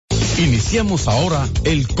Iniciamos ahora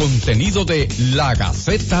el contenido de La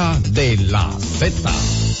Gaceta de la Z.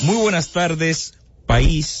 Muy buenas tardes,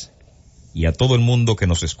 país, y a todo el mundo que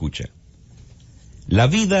nos escucha. La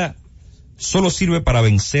vida solo sirve para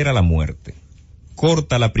vencer a la muerte.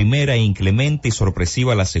 Corta la primera e inclemente y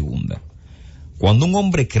sorpresiva la segunda. Cuando un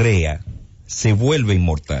hombre crea, se vuelve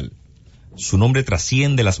inmortal. Su nombre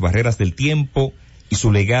trasciende las barreras del tiempo y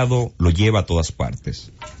su legado lo lleva a todas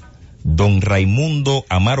partes. Don Raimundo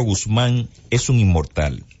Amaro Guzmán es un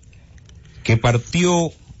inmortal que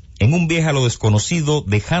partió en un viaje a lo desconocido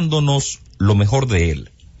dejándonos lo mejor de él,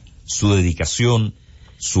 su dedicación,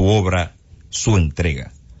 su obra, su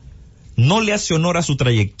entrega. No le hace honor a su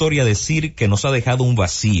trayectoria decir que nos ha dejado un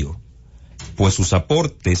vacío, pues sus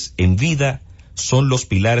aportes en vida son los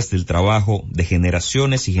pilares del trabajo de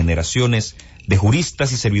generaciones y generaciones de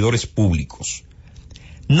juristas y servidores públicos.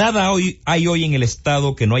 Nada hay hoy en el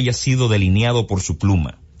Estado que no haya sido delineado por su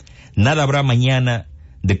pluma. Nada habrá mañana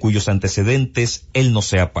de cuyos antecedentes él no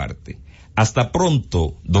sea parte. Hasta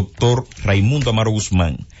pronto, doctor Raimundo Amaro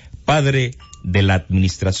Guzmán, padre de la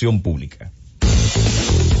administración pública.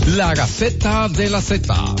 La Gaceta de la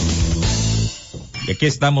Z. Y aquí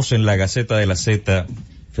estamos en la Gaceta de la Z.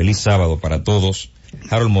 Feliz sábado para todos.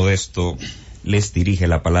 Harold Modesto les dirige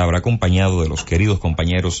la palabra, acompañado de los queridos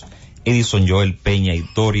compañeros Edison Joel Peña y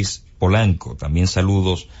Doris Polanco. También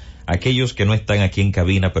saludos a aquellos que no están aquí en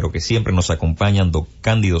cabina, pero que siempre nos acompañan: Don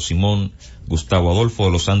Cándido Simón, Gustavo Adolfo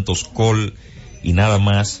de los Santos Col, y nada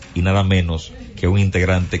más y nada menos que un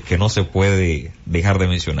integrante que no se puede dejar de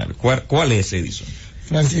mencionar. ¿Cuál es, Edison?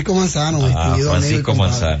 Francisco Manzano. Francisco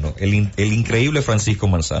Manzano, el increíble Francisco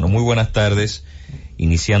Manzano. Muy buenas tardes,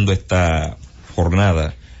 iniciando esta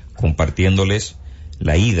jornada compartiéndoles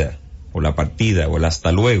la ida o la partida o el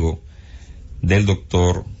hasta luego del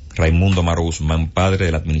doctor Raimundo Amaro Guzmán, padre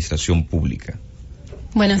de la administración pública.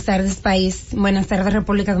 Buenas tardes, país. Buenas tardes,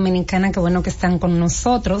 República Dominicana. Qué bueno que están con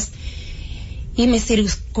nosotros. Y me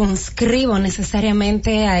circunscribo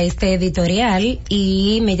necesariamente a este editorial,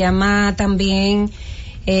 y me llama también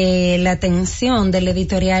la atención del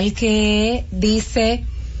editorial que dice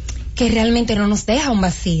que realmente no nos deja un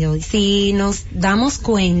vacío. Y si nos damos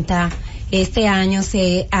cuenta, este año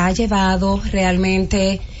se ha llevado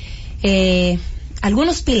realmente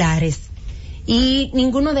algunos pilares, y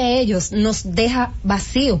ninguno de ellos nos deja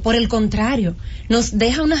vacío. Por el contrario, nos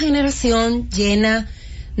deja una generación llena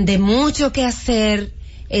de mucho que hacer,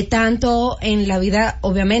 tanto en la vida,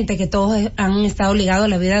 obviamente que todos han estado ligados a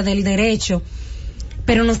la vida del derecho,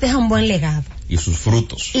 pero nos deja un buen legado. Y sus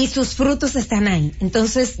frutos. Y sus frutos están ahí.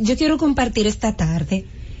 Entonces, yo quiero compartir esta tarde,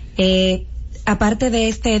 aparte de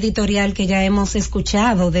este editorial que ya hemos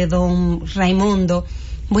escuchado de don Raimundo,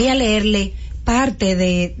 voy a leerle parte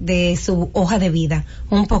de su hoja de vida,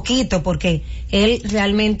 un poquito, porque él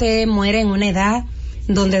realmente muere en una edad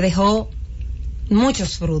donde dejó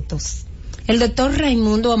muchos frutos. El doctor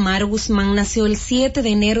Raimundo Amaro Guzmán nació el 7 de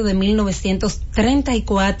enero de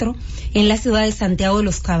 1934 en la ciudad de Santiago de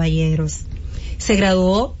los Caballeros. Se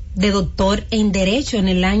graduó de doctor en Derecho en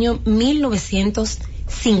el año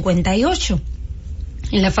 1958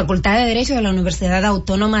 en la Facultad de Derecho de la Universidad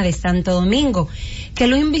Autónoma de Santo Domingo, que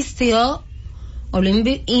lo invistió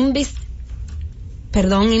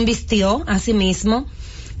asimismo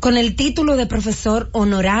con el título de profesor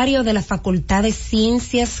honorario de la Facultad de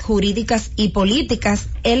Ciencias Jurídicas y Políticas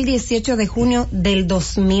el 18 de junio del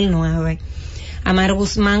 2009. Amaro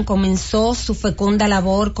Guzmán comenzó su fecunda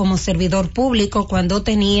labor como servidor público cuando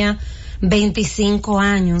tenía 25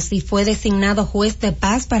 años y fue designado juez de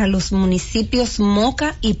paz para los municipios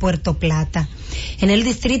Moca y Puerto Plata. En el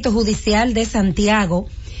Distrito Judicial de Santiago,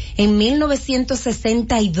 en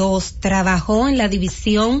 1962, trabajó en la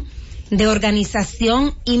División de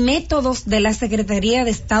Organización y Métodos de la Secretaría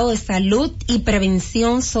de Estado de Salud y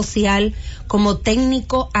Prevención Social como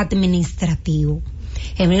técnico administrativo.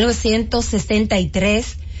 En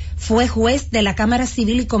 1963 fue juez de la Cámara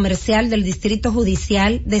Civil y Comercial del Distrito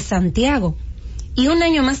Judicial de Santiago, y un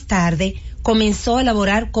año más tarde comenzó a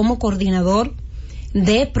laborar como coordinador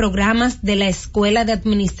de programas de la Escuela de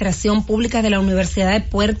Administración Pública de la Universidad de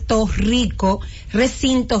Puerto Rico,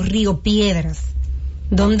 recinto Río Piedras,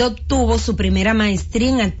 donde obtuvo su primera maestría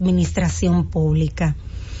en Administración Pública.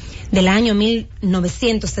 Del año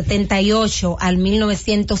 1978 al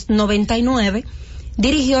 1999,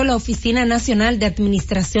 dirigió la Oficina Nacional de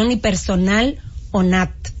Administración y Personal,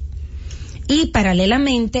 ONAP. Y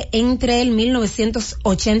paralelamente, entre el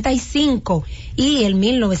 1985 y el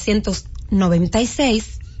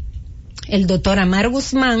 1996, el doctor Amaro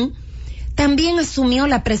Guzmán también asumió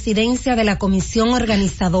la presidencia de la comisión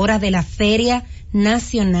organizadora de la Feria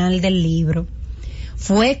Nacional del Libro.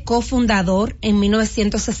 Fue cofundador en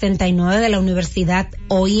 1969 de la Universidad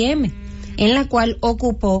OIM, en la cual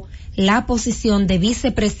ocupó la posición de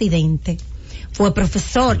vicepresidente. Fue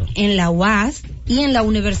profesor en la UAS y en la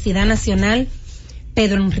Universidad Nacional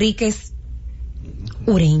Pedro Enríquez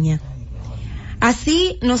Ureña.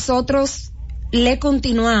 Así nosotros le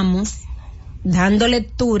continuamos dando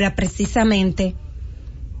lectura precisamente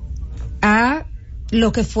a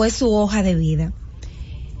lo que fue su hoja de vida.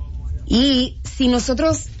 Y si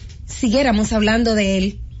nosotros siguiéramos hablando de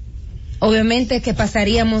él, obviamente que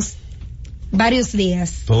pasaríamos varios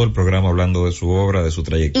días. Todo el programa hablando de su obra, de su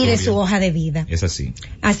trayectoria. Y de su hoja de vida. Es así.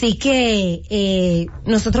 Así que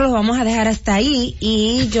nosotros lo vamos a dejar hasta ahí,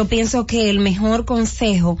 y yo pienso que el mejor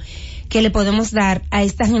consejo que le podemos dar a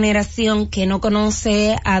esta generación que no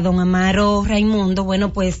conoce a don Amaro Raimundo,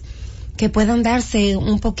 bueno, pues que puedan darse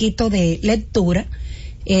un poquito de lectura,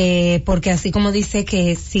 porque así como dice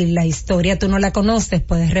que si la historia tú no la conoces,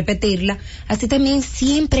 puedes repetirla, así también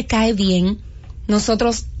siempre cae bien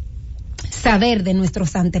nosotros saber de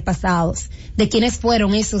nuestros antepasados, de quiénes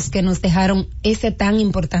fueron esos que nos dejaron ese tan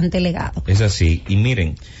importante legado. Es así, y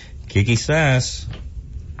miren, que quizás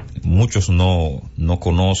muchos no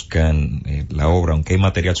conozcan la obra, aunque hay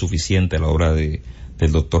material suficiente, la obra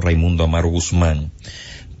del doctor Raimundo Amaro Guzmán,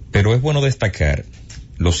 pero es bueno destacar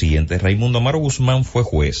lo siguiente. Raimundo Amaro Guzmán fue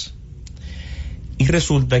juez, y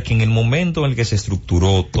resulta que en el momento en el que se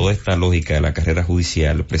estructuró toda esta lógica de la carrera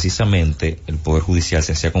judicial, precisamente el Poder Judicial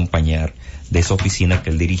se hacía acompañar de esa oficina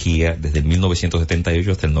que él dirigía desde el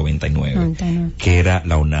 1978 hasta el 99, que era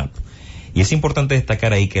la ONAP. Y es importante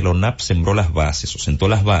destacar ahí que la ONAP sembró las bases, o sentó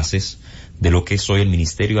las bases de lo que es hoy el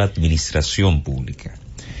Ministerio de Administración Pública.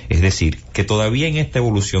 Es decir, que todavía en esta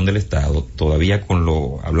evolución del Estado, todavía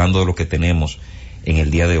hablando de lo que tenemos en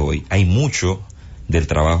el día de hoy, hay mucho del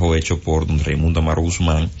trabajo hecho por don Raimundo Amaro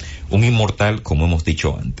Guzmán, un inmortal, como hemos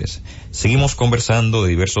dicho antes. Seguimos conversando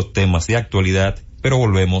de diversos temas de actualidad, pero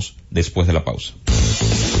volvemos después de la pausa.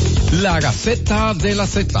 La Gaceta de la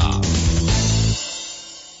Z.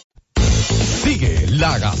 Sigue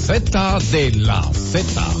la Gaceta de la Z.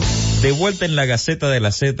 De vuelta en la Gaceta de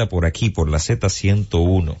la Z, por aquí, por la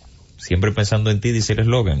Z101. Siempre pensando en ti, dice el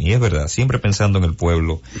eslogan, y es verdad, siempre pensando en el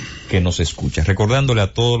pueblo que nos escucha. Recordándole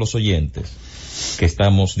a todos los oyentes que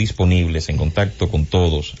estamos disponibles en contacto con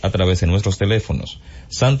todos a través de nuestros teléfonos.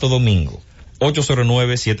 Santo Domingo,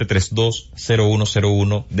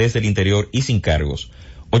 809-732-0101 desde el interior y sin cargos.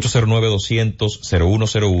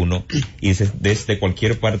 809-200-0101 y desde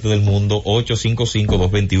cualquier parte del mundo,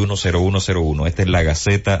 855-221-0101. Esta es la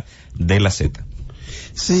Gaceta de la Z.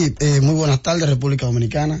 Sí, muy buenas tardes, República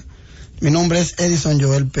Dominicana. Mi nombre es Edison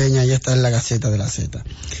Joel Peña y esta es la Gaceta de la Z.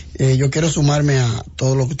 Yo quiero sumarme a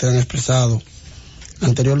todo lo que ustedes han expresado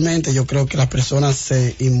anteriormente. Yo creo que las personas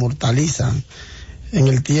se inmortalizan en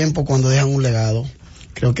el tiempo cuando dejan un legado.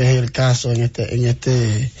 Creo que es el caso, en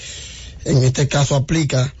este caso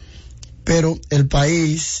aplica, pero el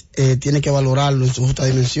país tiene que valorarlo en su justa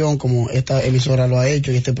dimensión, como esta emisora lo ha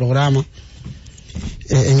hecho y este programa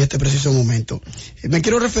en este preciso momento. Me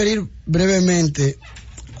quiero referir brevemente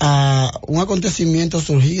a un acontecimiento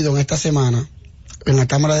surgido en esta semana en la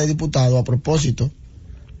Cámara de Diputados a propósito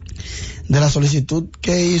de la solicitud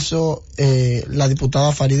que hizo la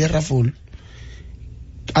diputada Farideh Raful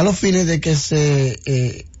a los fines de que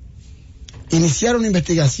se iniciara una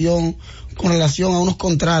investigación con relación a unos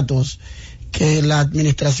contratos que la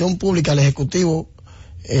administración pública, el Ejecutivo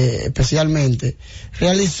especialmente,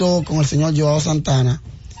 realizó con el señor Joao Santana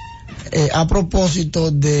a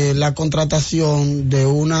propósito de la contratación de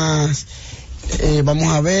unas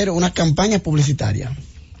campañas publicitarias.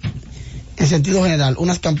 En sentido general,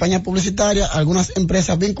 unas campañas publicitarias, algunas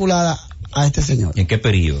empresas vinculadas a este señor. ¿En qué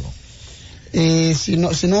periodo? Si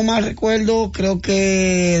no mal recuerdo, creo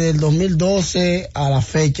que del 2012 a la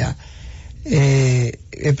fecha.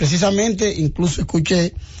 Precisamente, incluso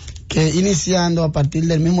escuché que iniciando a partir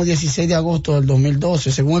del mismo 16 de agosto del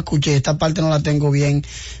 2012, según escuché, esta parte no la tengo bien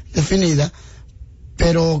definida,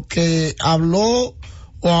 pero que habló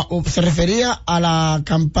o se refería a la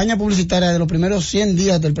campaña publicitaria de los primeros 100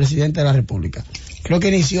 días del presidente de la República. Creo que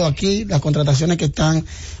inició aquí las contrataciones que están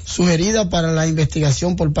sugeridas para la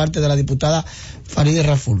investigación por parte de la diputada Farideh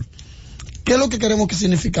Raful. ¿Qué es lo que queremos que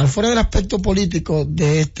significar? Fuera del aspecto político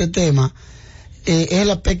de este tema, es el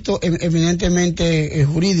aspecto eminentemente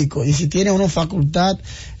jurídico, y si tiene una facultad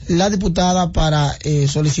la diputada para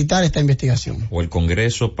solicitar esta investigación. O el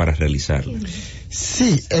Congreso para realizarla.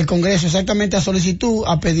 Sí, el Congreso, exactamente, a solicitud,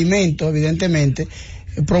 a pedimento, evidentemente,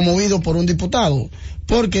 promovido por un diputado,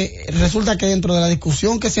 porque resulta que dentro de la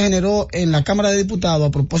discusión que se generó en la Cámara de Diputados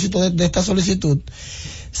a propósito de esta solicitud,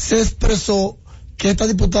 se expresó que esta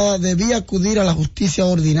diputada debía acudir a la justicia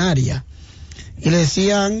ordinaria. Y le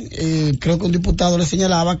decían, creo que un diputado le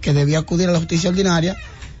señalaba que debía acudir a la justicia ordinaria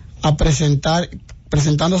a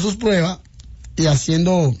presentando sus pruebas y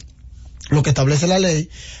haciendo lo que establece la ley,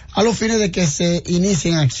 a los fines de que se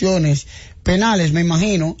inicien acciones penales, me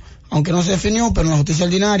imagino, aunque no se definió, pero en la justicia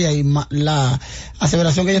ordinaria, y la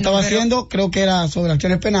aseveración que ella estaba haciendo, creo que era sobre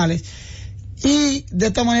acciones penales, y de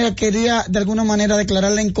esta manera quería de alguna manera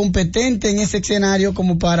declararla incompetente en ese escenario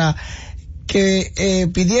como para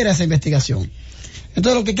que pidiera esa investigación.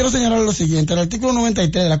 Entonces lo que quiero señalar es lo siguiente: el artículo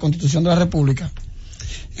 93 de la Constitución de la República,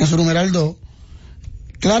 en su numeral 2,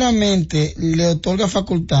 claramente le otorga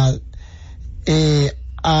facultad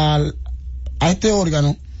a este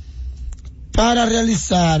órgano para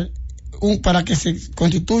realizar para que se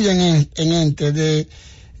constituyan en ente de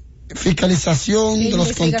fiscalización de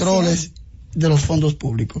los controles de los fondos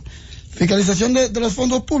públicos. Fiscalización de los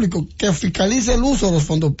fondos públicos, que fiscalice el uso de los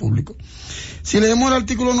fondos públicos. Si leemos el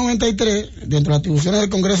artículo 93, dentro de las atribuciones del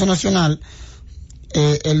Congreso Nacional,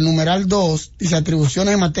 el numeral 2 dice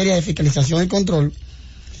atribuciones en materia de fiscalización y control,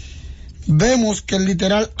 vemos que el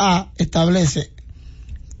literal A establece,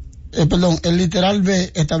 el literal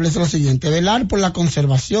B establece lo siguiente: velar por la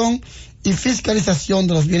conservación y fiscalización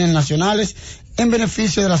de los bienes nacionales en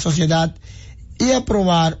beneficio de la sociedad y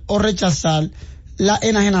aprobar o rechazar la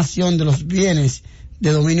enajenación de los bienes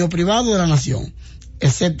de dominio privado de la nación,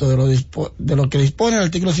 excepto de lo que dispone el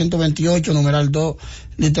artículo 128, numeral 2,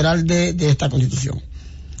 literal D de esta Constitución.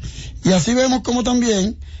 Y así vemos como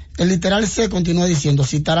también el literal C continúa diciendo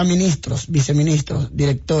citar a ministros, viceministros,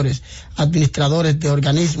 directores, administradores de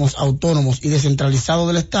organismos autónomos y descentralizados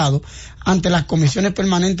del Estado ante las comisiones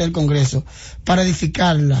permanentes del Congreso para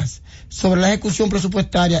edificarlas sobre la ejecución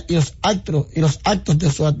presupuestaria y los actos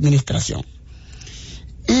de su administración.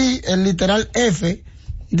 Y el literal F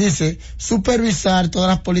dice supervisar todas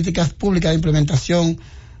las políticas públicas de implementación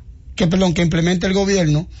que implemente el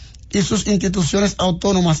gobierno y sus instituciones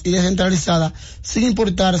autónomas y descentralizadas sin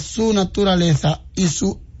importar su naturaleza y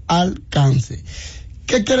su alcance.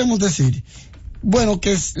 ¿Qué queremos decir? Bueno,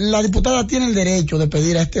 que la diputada tiene el derecho de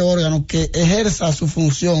pedir a este órgano que ejerza su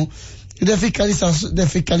función de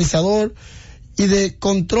fiscalizador y de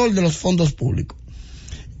control de los fondos públicos.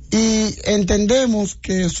 Y entendemos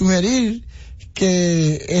que sugerir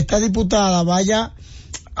que esta diputada vaya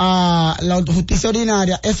a la justicia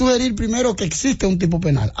ordinaria es sugerir primero que existe un tipo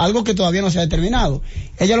penal, algo que todavía no se ha determinado.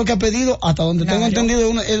 Ella lo que ha pedido, hasta donde tengo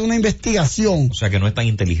entendido, es una investigación. O sea que no es tan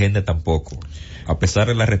inteligente tampoco. A pesar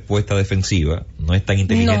de la respuesta defensiva, no es tan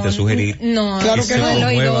inteligente sugerir. No, claro que no es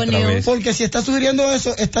lo idóneo. Porque si está sugiriendo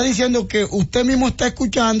eso, está diciendo que usted mismo está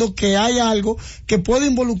escuchando que hay algo que puede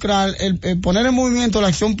involucrar el poner en movimiento la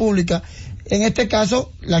acción pública, en este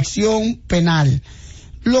caso la acción penal.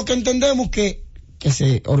 Lo que entendemos que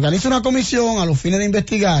se organice una comisión a los fines de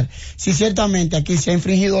investigar si ciertamente aquí se ha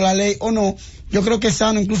infringido la ley o no. Yo creo que es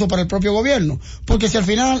sano incluso para el propio gobierno, porque si al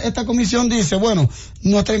final esta comisión dice, bueno,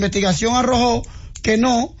 nuestra investigación arrojó que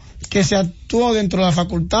no, que se actuó dentro de las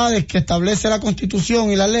facultades que establece la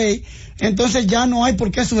Constitución y la ley, entonces ya no hay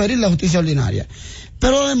por qué sugerir la justicia ordinaria.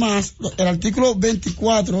 Pero además, el artículo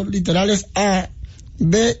 24, literales A,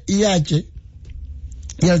 B y H,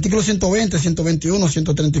 y el artículo 120, 121,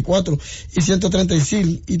 134 y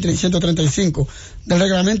 135 del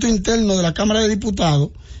reglamento interno de la Cámara de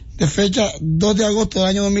Diputados, de fecha 2 de agosto del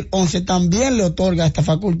año 2011, también le otorga esta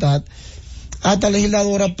facultad a esta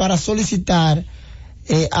legisladora para solicitar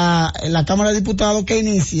a la Cámara de Diputados que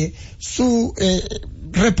inicie su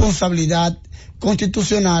responsabilidad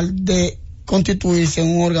constitucional de constituirse en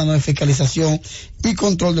un órgano de fiscalización y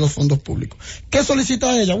control de los fondos públicos. ¿Qué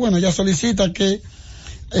solicita ella? Bueno, ella solicita que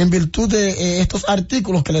en virtud de estos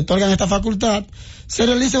artículos que le otorgan esta facultad, se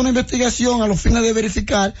realiza una investigación a los fines de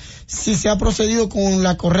verificar si se ha procedido con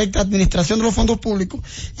la correcta administración de los fondos públicos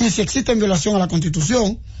y si existe violación a la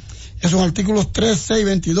Constitución. Esos son artículos 3, 6,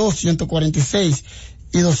 22, 146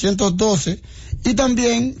 y 212. Y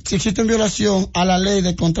también si existe violación a la ley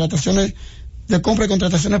de contrataciones, de compra y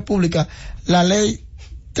contrataciones públicas, la ley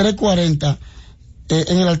 340,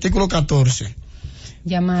 en el artículo 14.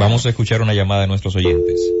 Llamada. Vamos a escuchar una llamada de nuestros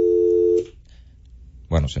oyentes.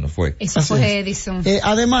 Bueno, se nos fue. Eso fue Edison.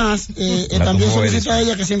 Además, también solicita a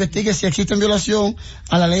ella que se investigue si existe violación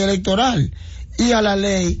a la ley electoral y a la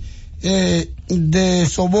ley de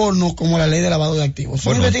sobornos, como la ley de lavado de activos.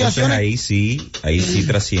 Son investigaciones. Ahí sí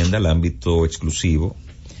trasciende al ámbito exclusivo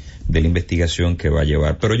de la investigación que va a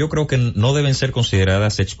llevar. Pero yo creo que no deben ser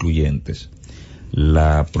consideradas excluyentes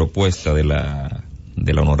la propuesta de la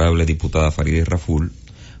honorable diputada Farideh Raful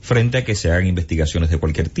frente a que se hagan investigaciones de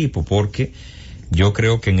cualquier tipo, porque Yo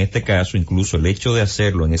creo que en este caso, incluso el hecho de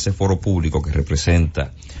hacerlo en ese foro público que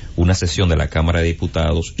representa una sesión de la Cámara de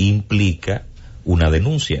Diputados implica una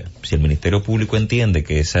denuncia. Si el Ministerio Público entiende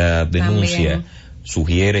que esa denuncia también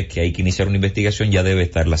sugiere que hay que iniciar una investigación, ya debe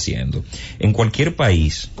estarla haciendo. En cualquier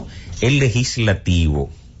país, el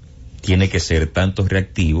legislativo tiene que ser tanto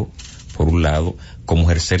reactivo, por un lado, como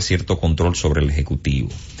ejercer cierto control sobre el Ejecutivo.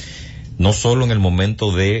 No solo en el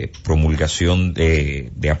momento de promulgación,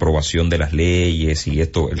 de aprobación de las leyes y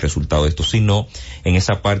el resultado de esto, sino en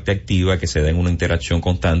esa parte activa que se da en una interacción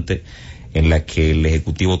constante en la que el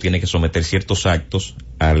Ejecutivo tiene que someter ciertos actos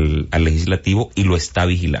al Legislativo y lo está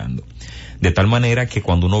vigilando. De tal manera que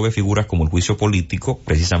cuando uno ve figuras como el juicio político,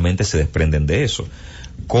 precisamente se desprenden de eso.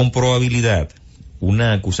 Con probabilidad,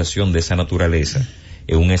 una acusación de esa naturaleza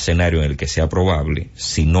en un escenario en el que sea probable,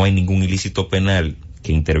 si no hay ningún ilícito penal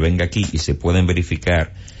que intervenga aquí y se pueden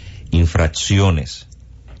verificar infracciones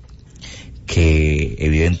que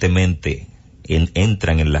evidentemente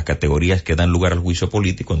entran en las categorías que dan lugar al juicio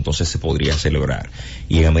político, entonces se podría celebrar.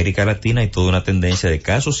 Y en América Latina hay toda una tendencia de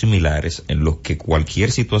casos similares en los que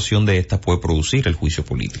cualquier situación de estas puede producir el juicio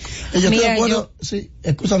político. Yo estoy de acuerdo, sí,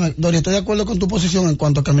 escúchame, Dori, estoy de acuerdo con tu posición en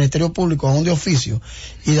cuanto a que el Ministerio Público, aún de oficio,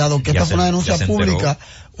 y dado que esta fue una denuncia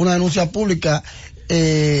pública,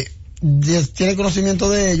 tiene conocimiento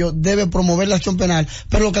de ello, debe promover la acción penal,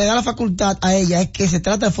 pero lo que le da la facultad a ella es que se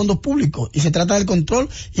trata de fondos públicos y se trata del control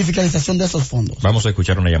y fiscalización de esos fondos. Vamos a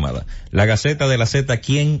escuchar una llamada. La Gaceta de la Z,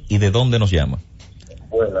 ¿quién y de dónde nos llama?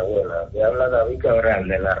 Buena, me habla David Cabral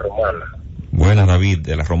de La Romana. Buenas, David,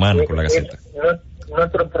 de La Romana, con la Gaceta.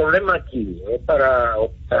 Nuestro problema aquí es para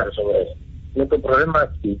optar sobre eso. Nuestro problema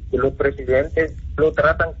aquí es que los presidentes lo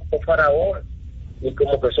tratan como faraón y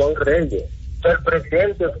como que son reyes. El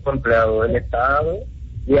presidente es un empleado del Estado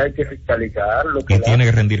y hay que fiscalizar lo que... Y tiene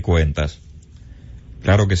que rendir cuentas.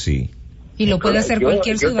 Claro que sí. Y lo puede hacer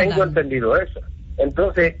cualquier ciudadano. Yo tengo entendido eso.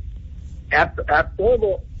 Entonces, a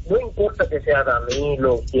todo, no importa que sea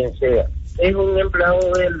Danilo, quien sea, es un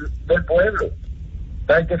empleado del pueblo.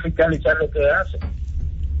 Hay que fiscalizar lo que hace.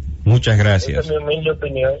 Muchas gracias. Esa es mi humilde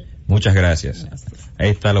opinión. Muchas gracias.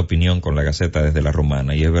 Ahí está la opinión con la Gaceta desde La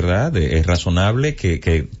Romana. Y es verdad, es razonable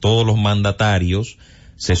que todos los mandatarios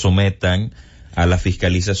se sometan a la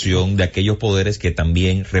fiscalización de aquellos poderes que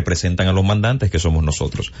también representan a los mandantes, que somos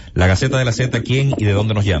nosotros. La Gaceta de la Z, ¿quién y de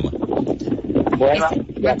dónde nos llama? Bueno,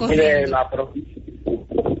 de aquí de la provincia.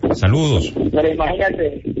 Saludos. Pero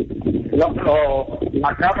imagínate,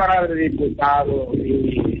 la Cámara de Diputados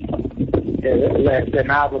y el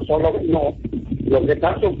Senado son los que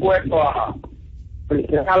están supuestos a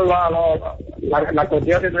la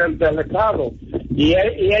cuestión del Estado y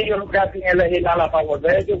ellos lo que hacen es legislar a favor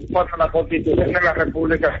de ellos cuando la Constitución de la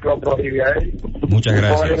República lo prohíbe a ellos. Muchas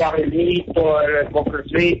gracias. Por el barrilito, el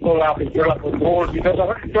hipocresito, la afición al fútbol y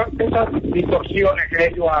todas esas distorsiones que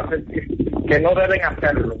ellos hacen que no deben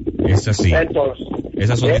hacerlo. Es así. Entonces,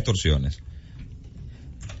 esas son distorsiones.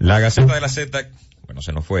 La Gaceta de la Z, bueno,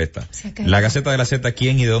 se nos fue esta. La Gaceta de la Z,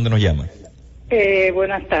 ¿quién y de dónde nos llama?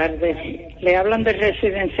 Buenas tardes. Le hablan del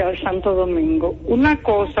residencial Santo Domingo. Una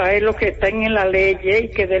cosa es lo que está en la ley y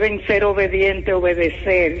que deben ser obedientes,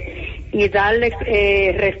 obedecer y darle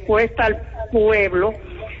respuesta al pueblo,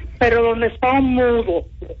 pero donde son mudos,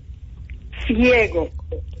 ciegos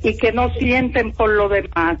y que no sienten por lo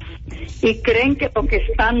demás y creen que lo que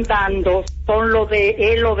están dando son lo de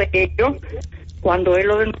él o de ellos, cuando es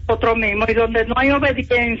lo de nosotros mismos, y donde no hay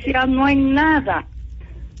obediencia no hay nada.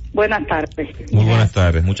 Buenas tardes. Muy buenas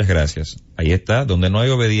tardes, muchas gracias. Ahí está, donde no hay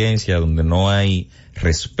obediencia, donde no hay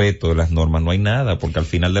respeto de las normas, no hay nada, porque al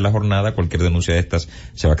final de la jornada cualquier denuncia de estas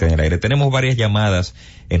se va a quedar en el aire. Tenemos varias llamadas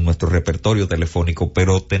en nuestro repertorio telefónico,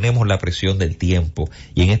 pero tenemos la presión del tiempo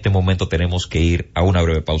y en este momento tenemos que ir a una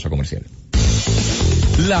breve pausa comercial.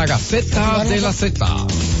 La Gaceta de la Z.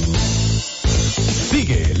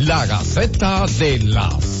 Sigue la Gaceta de la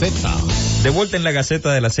Z. De vuelta en la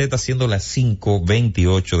Gaceta de la Z, siendo las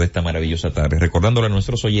 5:28 de esta maravillosa tarde. Recordándole a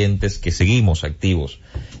nuestros oyentes que seguimos activos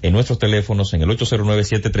en nuestros teléfonos en el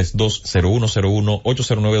 809-732-0101,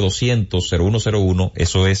 809-200-0101,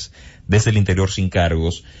 eso es desde el interior sin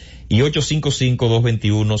cargos, y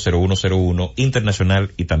 855-221-0101,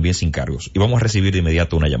 internacional y también sin cargos. Y vamos a recibir de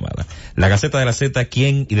inmediato una llamada. La Gaceta de la Z,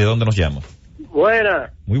 ¿quién y de dónde nos llama?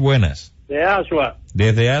 Buenas. Muy buenas. De Asua.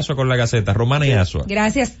 Desde Asua con la Gaceta, Romana y Asua.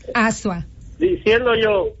 Gracias, Asua. Diciendo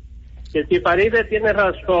yo que si Faride tiene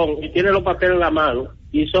razón y tiene los papeles en la mano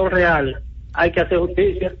y son reales, hay que hacer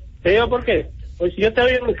justicia. ¿Te digo por qué? Pues si yo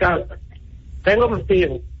estoy en mi casa, tengo mis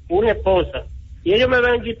hijos, una esposa, y ellos me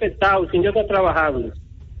ven jipetado sin yo estar trabajando,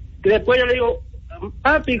 y después yo le digo,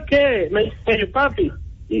 papi, ¿qué? Me dice, papi,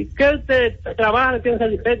 ¿y qué usted trabaja, tiene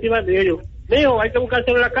satisfecho? Y va, digo yo, mijo, hay que buscarse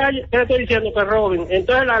en la calle, ¿qué le estoy diciendo? Que roben.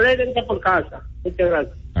 Entonces la ley entra por casa. Muchas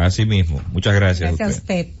gracias. Así mismo, muchas gracias. Gracias a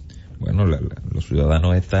usted. Bueno, los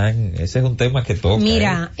ciudadanos están, ese es un tema que toca.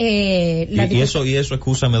 Mira, y eso,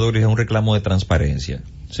 excúsame Doris, es un reclamo de transparencia.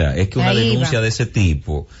 O sea, es que una denuncia de ese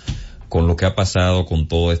tipo, con lo que ha pasado con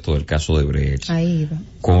todo esto del caso de Brecht,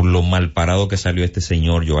 con lo mal parado que salió este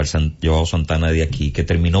señor Joao Santana de aquí, que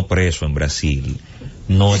terminó preso en Brasil,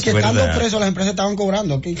 no es verdad. Estando preso las empresas estaban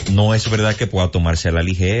cobrando aquí. No es verdad que pueda tomarse a la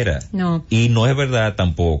ligera. No. Y no es verdad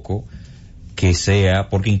tampoco que sea,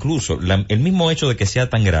 porque incluso el mismo hecho de que sea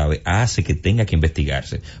tan grave hace que tenga que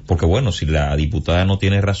investigarse. Porque bueno, si la diputada no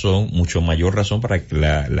tiene razón, mucho mayor razón para que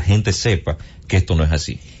la gente sepa que esto no es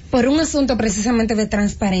así. Por un asunto precisamente de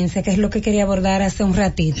transparencia, que es lo que quería abordar hace un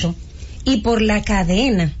ratito, y por la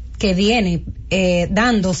cadena que viene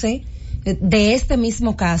dándose de este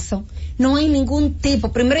mismo caso, no hay ningún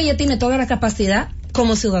tipo. Primero, ella tiene toda la capacidad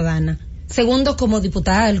como ciudadana. Segundo, como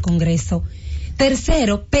diputada del Congreso.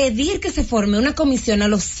 Tercero, pedir que se forme una comisión a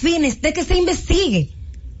los fines de que se investigue.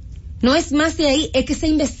 No es más de ahí, es que se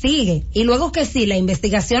investigue. Y luego que si la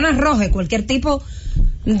investigación arroje cualquier tipo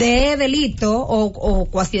de delito o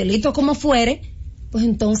cuasi delito como fuere, pues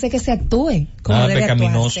entonces que se actúe como nada debe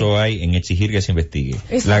pecaminoso hay en exigir que se investigue.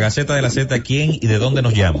 Exacto. La Gaceta de la Z, ¿quién y de dónde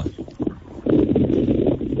nos llama?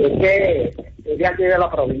 Es que es de aquí de la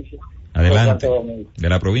provincia. Adelante. De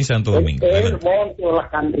la provincia de Santo Domingo. El monto, la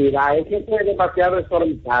cantidad, es que esto es demasiado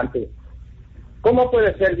exorbitante. ¿Cómo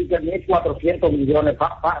puede ser que 1.400 millones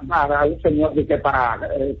para un señor que para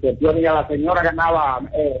que yo ni a la señora ganaba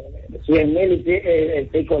 100,000 y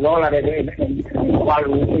pico dólares mensual,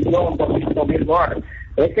 $1,200,000?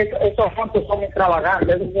 Es que esos fondos son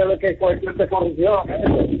extravagantes, eso es lo que es cuestión de corrupción.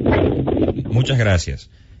 Muchas gracias.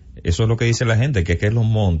 Eso es lo que dice la gente, que los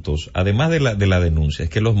montos, además de la denuncia, es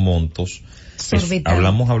que los montos,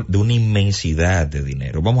 hablamos de una inmensidad de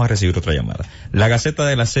dinero. Vamos a recibir otra llamada. La Gaceta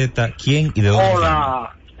de la Z, ¿quién y de dónde?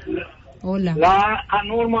 Hola. La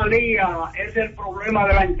anormalía es el problema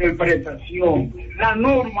de la interpretación. La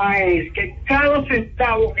norma es que cada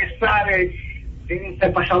centavo que sale tiene que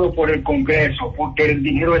ser pasado por el Congreso, porque el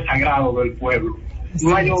dinero es sagrado del pueblo.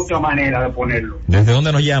 No hay otra manera de ponerlo. ¿Desde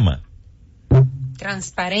dónde nos llama?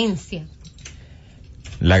 Transparencia.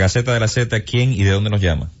 La Gaceta de la Z, ¿quién y de dónde nos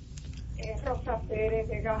llama? Rosa Pérez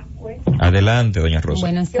de Gascue. Adelante, doña Rosa.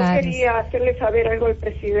 Buenas tardes. Yo quería hacerle saber algo al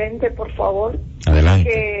presidente, por favor.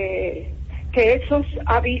 Adelante. Que esos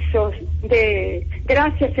avisos de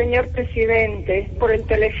gracias, señor presidente, por el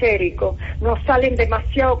teleférico, nos salen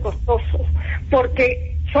demasiado costosos,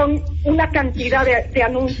 porque son una cantidad de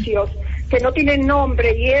anuncios que no tienen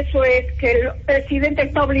nombre, y eso es que el presidente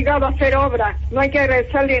está obligado a hacer obras, no hay que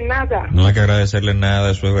agradecerle nada. No hay que agradecerle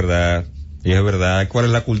nada, eso es verdad. Y es verdad, ¿cuál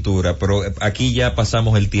es la cultura? Pero aquí ya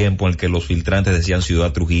pasamos el tiempo en el que los filtrantes decían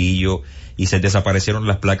Ciudad Trujillo y se desaparecieron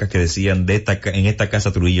las placas que decían en esta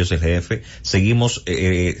casa Trujillo es el jefe. Seguimos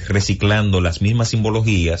reciclando las mismas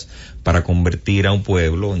simbologías para convertir a un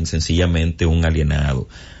pueblo en sencillamente un alienado.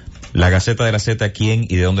 La Gaceta de la Z, ¿quién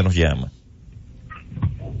y de dónde nos llama?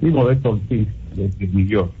 Sí, Modesto Ortiz, desde New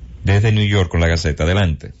York. Desde New York con la Gaceta,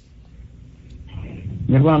 adelante.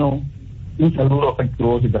 Mi hermano, un saludo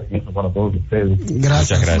afectuoso y cariñoso para todos ustedes.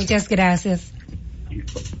 Gracias. Muchas gracias.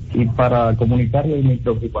 Y para comunicarles mi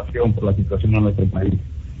preocupación por la situación en nuestro país.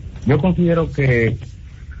 Yo considero que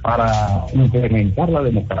para incrementar la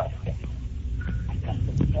democracia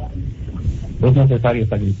es necesario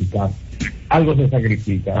sacrificar. Algo se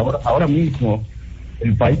sacrifica. Ahora mismo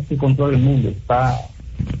el país que controla el mundo está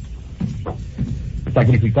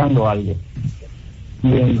sacrificando algo.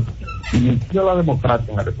 Y inició la democracia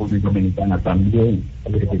en la República Dominicana también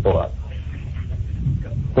sacrificó algo.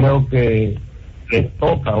 Creo que les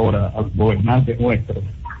toca ahora a los gobernantes nuestros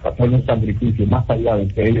hacer un sacrificio más allá de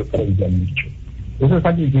que ellos creen que han hecho. Ese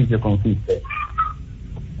sacrificio consiste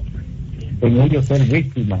en ellos ser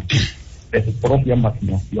víctimas de su propia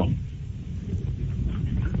maquinación.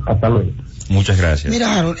 Hasta luego. Muchas gracias.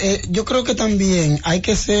 Mira, Harold, yo creo que también hay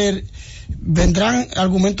que vendrán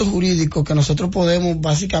argumentos jurídicos que nosotros podemos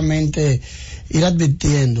básicamente ir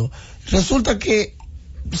advirtiendo. Resulta que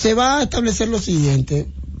se va a establecer lo siguiente.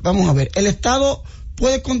 Vamos a ver, el Estado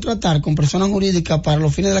puede contratar con personas jurídicas para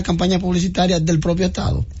los fines de la campaña publicitaria del propio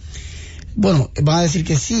Estado. Bueno, van a decir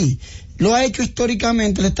que sí. Lo ha hecho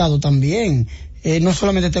históricamente el Estado también. No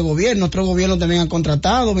solamente este gobierno, otros gobiernos también han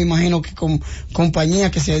contratado, me imagino que con compañías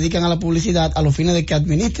que se dedican a la publicidad a los fines de que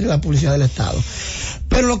administren la publicidad del Estado.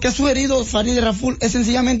 Pero lo que ha sugerido Farideh Raful es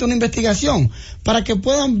sencillamente una investigación para que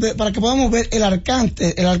podamos ver el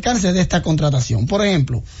alcance de esta contratación. Por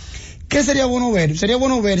ejemplo, ¿qué sería bueno ver? Sería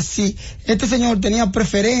bueno ver si este señor tenía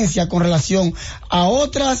preferencia con relación a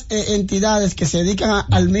otras entidades que se dedican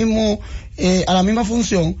a la misma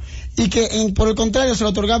función, y que por el contrario se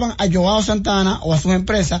lo otorgaban a Joao Santana o a sus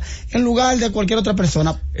empresas en lugar de cualquier otra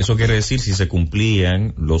persona. Eso quiere decir si se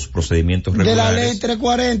cumplían los procedimientos regulares de la ley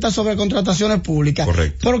 340 sobre contrataciones públicas.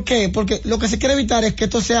 Correcto. ¿Por qué? Porque lo que se quiere evitar es que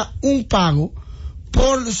esto sea un pago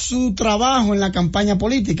por su trabajo en la campaña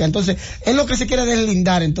política. Entonces, es lo que se quiere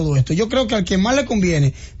deslindar en todo esto. Yo creo que al que más le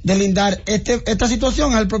conviene deslindar esta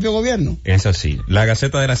situación es al propio gobierno. Es así. La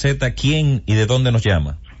Gaceta de la Z, ¿quién y de dónde nos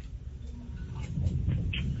llama?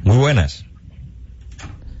 Muy buenas.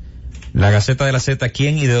 La Gaceta de la Z,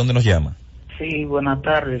 ¿quién y de dónde nos llama? Sí, buenas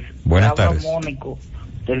tardes. Buenas tardes. Mónico,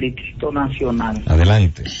 del Distrito Nacional.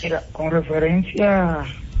 Adelante. Mira, con referencia a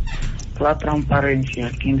la transparencia,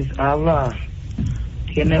 quien les habla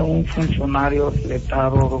tiene un funcionario del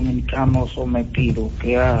Estado Dominicano sometido,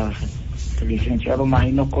 que es el licenciado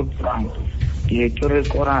Magino Corporán, director del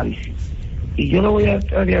Coralis. Y yo le voy a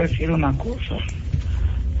decir una cosa.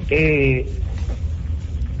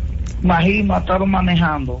 Magino ha estado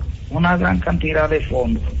manejando una gran cantidad de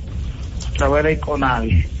fondos a través del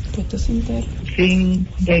Conalis sin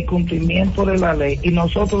el cumplimiento de la ley, y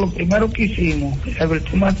nosotros lo primero que hicimos,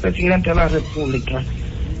 advertimos al presidente de la República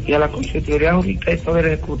y a la Constitución Jurídica y Poder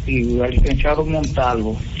Ejecutivo y al licenciado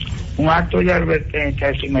Montalvo un acto de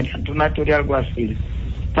advertencia mediante un acto de alguacil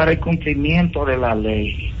para el cumplimiento de la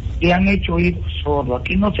ley, y han hecho oídos sordos.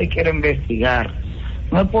 Aquí no se quiere investigar.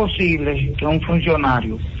 No es posible que un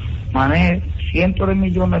funcionario maneje cientos de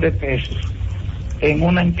millones de pesos en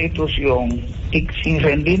una institución y sin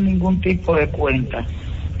rendir ningún tipo de cuenta,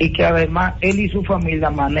 y que además él y su familia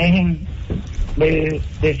manejen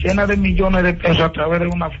decenas de millones de pesos a través de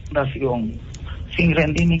una fundación sin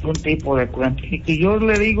rendir ningún tipo de cuenta. Y yo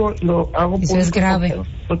le digo, lo hago eso es grave,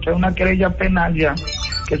 porque es una querella penal ya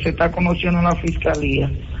que se está conociendo en la fiscalía,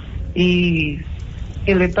 y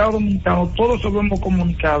el Estado Dominicano, todos lo hemos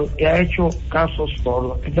comunicado y ha hecho casos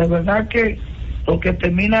sordos. De verdad que lo que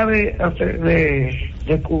termina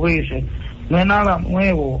de cubrirse no es nada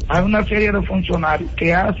nuevo. Hay una serie de funcionarios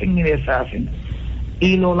que hacen y deshacen,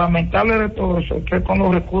 y lo lamentable de todo eso es que con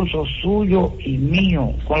los recursos suyos y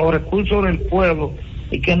míos, con los recursos del pueblo,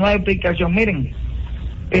 y que no hay explicación. Miren,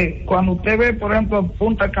 cuando usted ve, por ejemplo,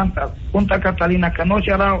 Punta Catalina, que no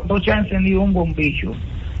se ha encendido un bombillo,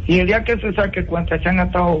 y el día que se saque cuenta se han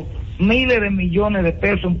gastado miles de millones de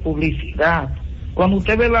pesos en publicidad. Cuando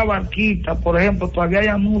usted ve la barquita, por ejemplo, todavía hay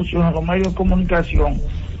anuncios en los medios de comunicación,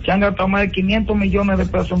 se han gastado más de 500 millones de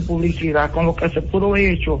pesos en publicidad, con lo que se pudo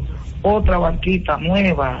haber hecho otra barquita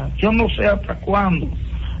nueva. Yo no sé hasta cuándo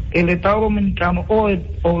el Estado Dominicano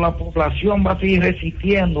o la población va a seguir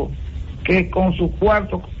resistiendo que con su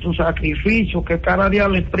cuarto, con su sacrificio, que cada día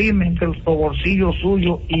le exprimen entre los bolsillos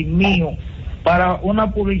suyos y míos para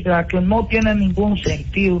una publicidad que no tiene ningún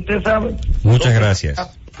sentido. Usted sabe. Muchas gracias.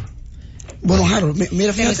 Bueno, Harold,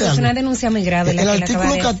 mira, fíjate eso es una denuncia muy grave. El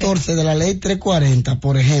artículo 14 de la ley 340,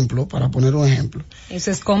 por ejemplo, para poner un ejemplo.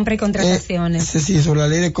 Eso es compra y contrataciones. Sí, sobre la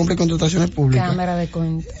ley de compra y contrataciones públicas. Cámara de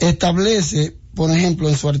Cuentas. Establece, por ejemplo,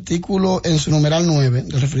 en su artículo, en su numeral 9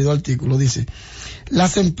 del referido artículo, dice: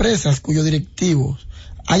 las empresas cuyos directivos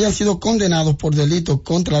hayan sido condenados por delitos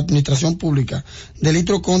contra la administración pública,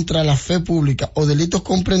 delitos contra la fe pública o delitos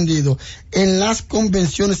comprendidos en las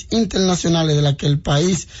convenciones internacionales de las que el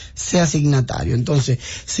país sea signatario. Entonces,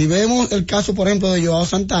 si vemos el caso, por ejemplo, de Joao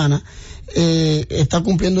Santana, está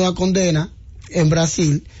cumpliendo una condena en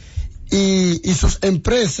Brasil, y sus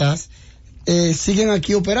empresas siguen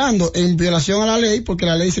aquí operando en violación a la ley, porque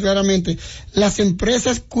la ley dice claramente: las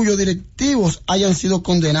empresas cuyos directivos hayan sido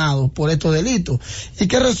condenados por estos delitos. ¿Y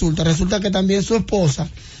qué resulta? Resulta que también su esposa,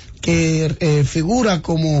 que figura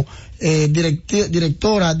como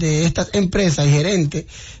directora de estas empresas y gerente,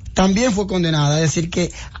 también fue condenada. Es decir,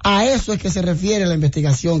 que a eso es que se refiere la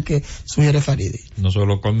investigación que sugiere Faridi. No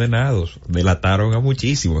solo condenados, delataron a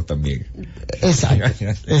muchísimos también. Exacto,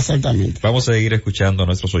 exactamente. Vamos a seguir escuchando a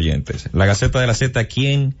nuestros oyentes. La Gaceta de la Z,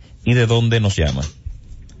 ¿quién y de dónde nos llama?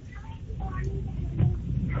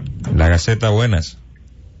 La Gaceta, buenas.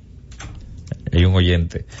 Hay un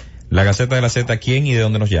oyente. La Gaceta de la Z, ¿quién y de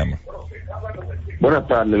dónde nos llama? Buenas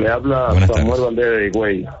tardes, le habla Samuel Valdés de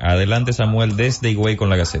Higüey. Adelante, Samuel, desde Higüey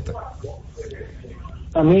con la Gaceta.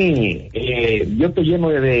 A mí, yo estoy lleno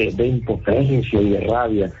de impotencia y de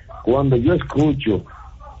rabia cuando yo escucho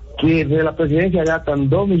que de la presidencia gastan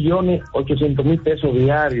 2.800.000 pesos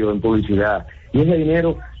diarios en publicidad, y ese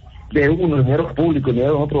dinero de uno, el dinero público, el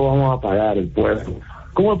dinero nosotros vamos a pagar, el pueblo.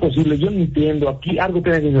 ¿Cómo es posible? Yo no entiendo, aquí algo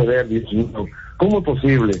tiene que suceder, Dios mío. ¿Cómo es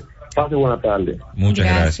posible Pase buena tarde. Muchas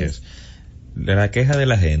gracias. La queja de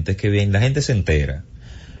la gente es que bien, la gente se entera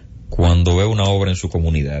cuando ve una obra en su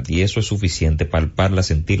comunidad y eso es suficiente, palparla,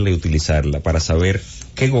 sentirla y utilizarla para saber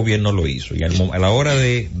qué gobierno lo hizo. Y a la hora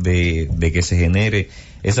de que se genere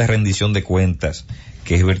esa rendición de cuentas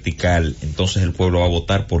que es vertical, entonces el pueblo va a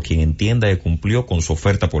votar por quien entienda que cumplió con su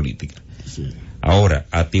oferta política. Sí. Ahora,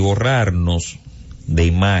 atiborrarnos de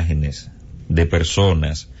imágenes, de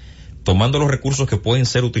personas, tomando los recursos que pueden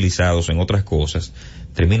ser utilizados en otras cosas,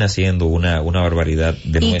 termina siendo una barbaridad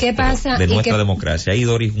de nuestra democracia. Ahí,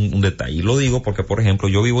 Doris, un detalle. Y lo digo porque, por ejemplo,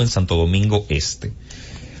 yo vivo en Santo Domingo Este.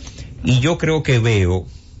 Y yo creo que veo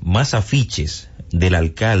más afiches del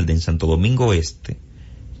alcalde en Santo Domingo Este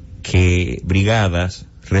que brigadas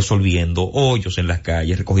resolviendo hoyos en las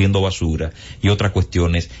calles, recogiendo basura y otras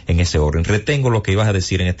cuestiones en ese orden. Retengo lo que ibas a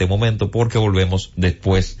decir en este momento porque volvemos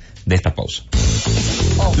después de esta pausa.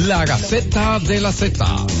 La Gaceta de la Z.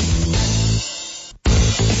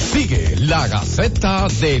 Sigue la Gaceta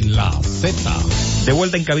de la Z. De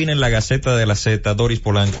vuelta en cabina en la Gaceta de la Z, Doris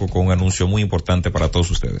Polanco con un anuncio muy importante para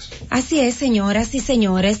todos ustedes. Así es, señoras y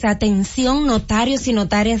señores, atención notarios y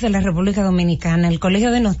notarias de la República Dominicana. El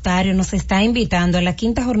Colegio de Notarios nos está invitando a la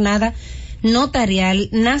 5ª jornada notarial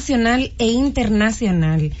nacional e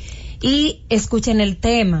internacional. Y escuchen el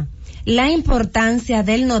tema, la importancia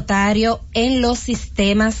del notario en los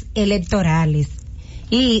sistemas electorales.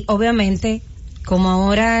 Y obviamente, como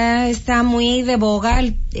ahora está muy de boga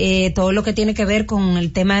todo lo que tiene que ver con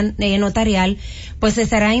el tema notarial, pues se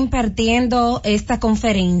estará impartiendo esta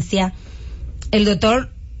conferencia el doctor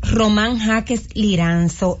Román Jaques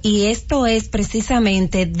Liranzo, y esto es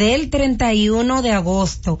precisamente del 31 de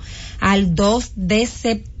agosto al 2 de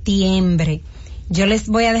septiembre. Yo les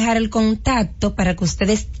voy a dejar el contacto para que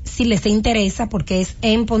ustedes, si les interesa, porque es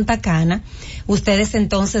en Punta Cana, ustedes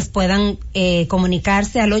entonces puedan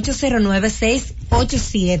comunicarse al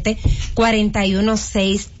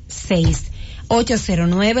 809-687-4166.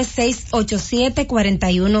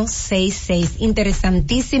 809-687-4166.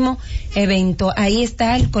 Interesantísimo evento. Ahí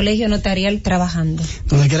está el Colegio Notarial trabajando.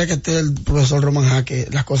 Donde quiera que esté el profesor Román Jaque,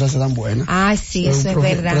 las cosas se dan buenas. Ah, sí, eso es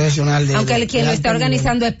verdad. Aunque quien lo está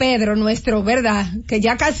organizando es Pedro, nuestro, ¿verdad? Que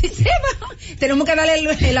ya casi se va. Tenemos que darle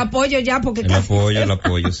el apoyo ya, porque el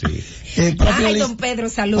apoyo, sí. Ay, don Pedro,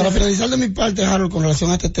 saludos. Para finalizar de mi parte, Harold, con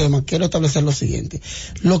relación a este tema, quiero establecer lo siguiente.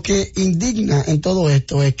 Lo que indigna en todo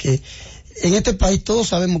esto es que en este país todos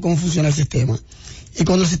sabemos cómo funciona el sistema. Y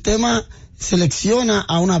cuando el sistema selecciona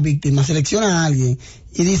a una víctima, selecciona a alguien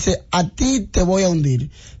y dice, a ti te voy a hundir,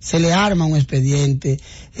 se le arma un expediente,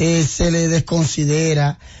 se le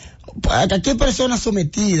desconsidera. Aquí hay personas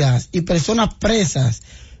sometidas y personas presas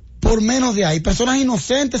por menos de ahí, personas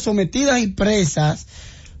inocentes sometidas y presas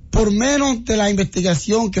por menos de la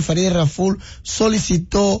investigación que Farideh Raful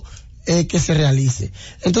solicitó que se realice.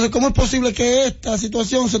 Entonces, ¿cómo es posible que esta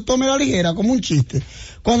situación se tome a la ligera como un chiste?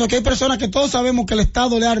 Cuando aquí hay personas que todos sabemos que el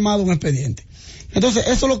Estado le ha armado un expediente. Entonces,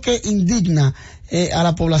 eso es lo que indigna a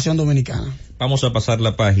la población dominicana. Vamos a pasar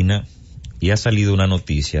la página y ha salido una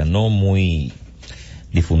noticia no muy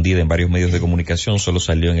difundida en varios medios de comunicación, solo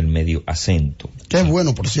salió en el medio Acento. Qué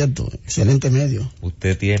bueno, por cierto, excelente medio.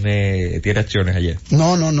 ¿Usted tiene acciones allá?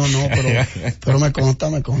 No, pero me consta.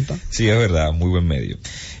 Sí, es verdad, muy buen medio.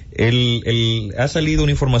 Ha salido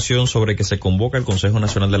una información sobre que se convoca el Consejo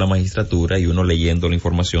Nacional de la Magistratura, y uno leyendo la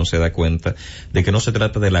información se da cuenta de que no se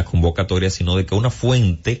trata de la convocatoria, sino de que una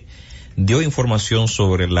fuente dio información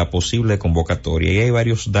sobre la posible convocatoria, y hay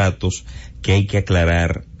varios datos que hay que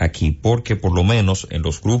aclarar aquí, porque por lo menos en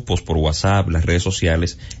los grupos, por WhatsApp, las redes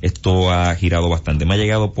sociales, esto ha girado bastante, me ha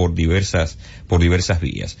llegado por diversas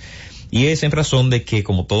vías. Y es en razón de que,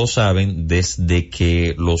 como todos saben, desde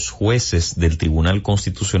que los jueces del Tribunal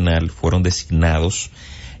Constitucional fueron designados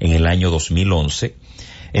en el año 2011,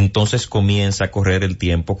 entonces comienza a correr el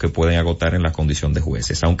tiempo que pueden agotar en la condición de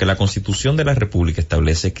jueces. Aunque la Constitución de la República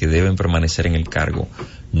establece que deben permanecer en el cargo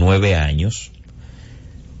 9 años,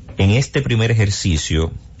 en este primer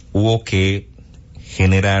ejercicio hubo que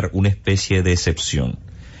generar una especie de excepción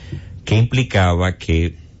que implicaba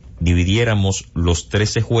que dividiéramos los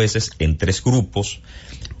 13 jueces en 3 grupos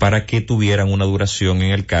para que tuvieran una duración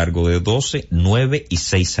en el cargo de 12, 9 y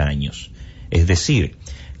 6 años. Es decir,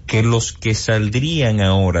 que los que saldrían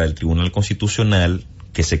ahora del Tribunal Constitucional,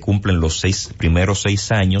 que se cumplen los primeros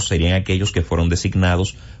 6 años, serían aquellos que fueron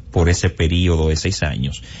designados por ese periodo de 6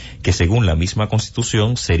 años, que según la misma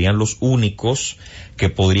Constitución serían los únicos que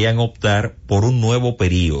podrían optar por un nuevo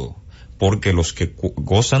periodo, porque los que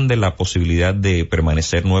gozan de la posibilidad de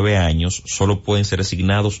permanecer 9 años solo pueden ser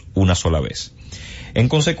designados una sola vez. En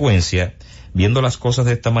consecuencia, Viendo las cosas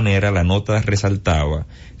de esta manera, la nota resaltaba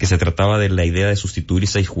que se trataba de la idea de sustituir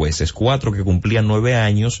 6 jueces, 4 que cumplían 9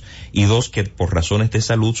 años y 2 que por razones de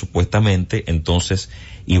salud supuestamente entonces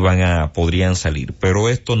podrían salir. Pero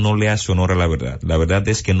esto no le hace honor a la verdad. La verdad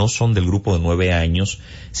es que no son del grupo de 9 años,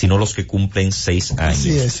 sino los que cumplen 6 años.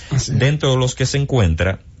 Así es. Dentro de los que se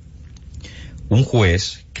encuentra un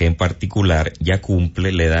juez que en particular ya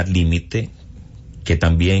cumple la edad límite, que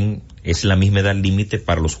también es la misma edad límite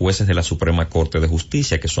para los jueces de la Suprema Corte de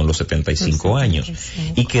Justicia, que son los 75 años,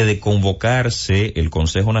 y que de convocarse el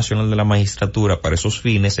Consejo Nacional de la Magistratura para esos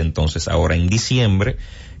fines, entonces ahora en diciembre,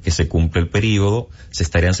 que se cumple el periodo, se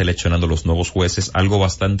estarían seleccionando los nuevos jueces, algo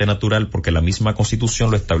bastante natural porque la misma Constitución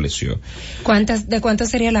lo estableció. ¿De cuánto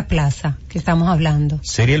sería la plaza que estamos hablando?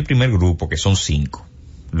 Sería el primer grupo, que son 5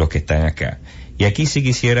 los que están acá. Y aquí sí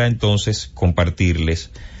quisiera entonces compartirles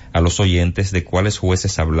a los oyentes de cuáles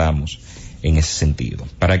jueces hablamos en ese sentido.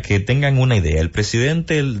 Para que tengan una idea, el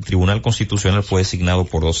presidente del Tribunal Constitucional fue designado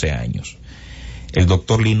por 12 años. El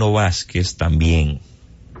doctor Lino Vázquez también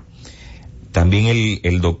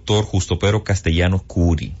el doctor Justo Pedro Castellanos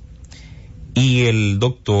Curi y el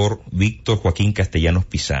doctor Víctor Joaquín Castellanos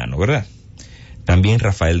Pisano, ¿verdad? También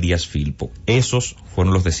Rafael Díaz Filpo. Esos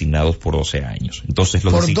fueron los designados por 12 años. Entonces,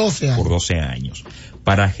 por 12 años.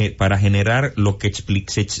 Para generar lo que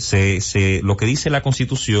lo que dice la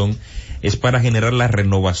Constitución es para generar la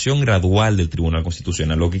renovación gradual del Tribunal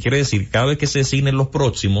Constitucional. Lo que quiere decir, cada vez que se designen los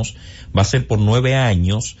próximos, va a ser por 9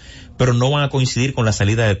 años, pero no van a coincidir con la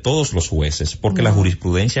salida de todos los jueces, porque la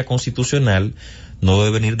jurisprudencia constitucional no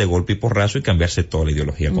debe venir de golpe y porrazo y cambiarse toda la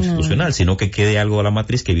ideología constitucional, sino que quede algo de la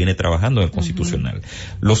matriz que viene trabajando en el constitucional.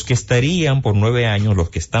 Los que estarían por 9 años,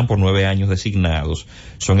 los que están por 9 años designados,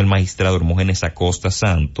 son el magistrado Hermógenes Acosta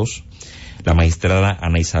Santos, la magistrada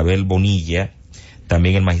Ana Isabel Bonilla,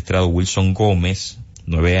 también el magistrado Wilson Gómez,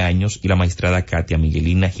 9 años, y la magistrada Katia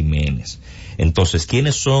Miguelina Jiménez. Entonces,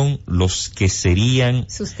 ¿quiénes son los que serían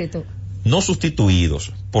no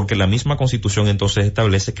sustituidos? Porque la misma Constitución entonces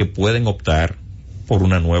establece que pueden optar por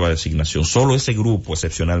una nueva designación. Solo ese grupo,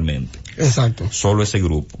 excepcionalmente. Exacto. Solo ese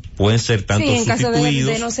grupo. Pueden ser tanto sustituidos. En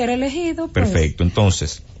caso de no ser elegido, pues. Perfecto.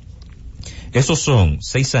 Entonces, esos son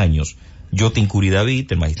 6 años. Yotin Curi David,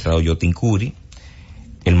 el magistrado Yotin Curi,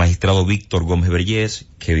 el magistrado Víctor Gómez Vergés,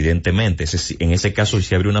 que evidentemente en ese caso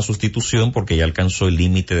sí habría una sustitución porque ya alcanzó el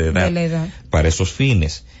límite de edad para esos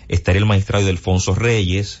fines. Estaría el magistrado Delfonso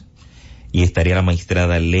Reyes y estaría la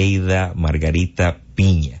magistrada Leida Margarita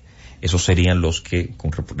Piña. Esos serían los que,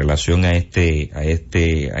 con relación a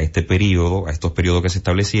estos periodos que se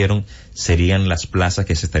establecieron, serían las plazas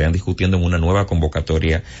que se estarían discutiendo en una nueva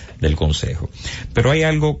convocatoria del Consejo. Pero hay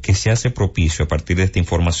algo que se hace propicio a partir de esta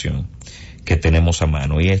información que tenemos a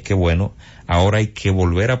mano, y es que, bueno, ahora hay que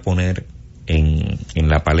volver a poner en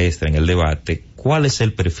la palestra, en el debate, cuál es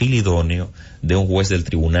el perfil idóneo de un juez del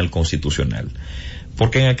Tribunal Constitucional.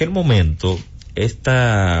 Porque en aquel momento,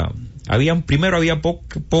 había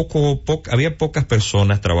pocas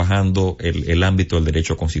personas trabajando el ámbito del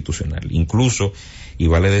derecho constitucional. Incluso, y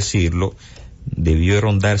vale decirlo,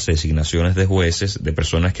 debieron darse designaciones de jueces de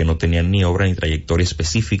personas que no tenían ni obra ni trayectoria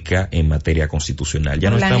específica en materia constitucional.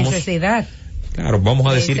 Ya no estamos. Necesidad. Claro, vamos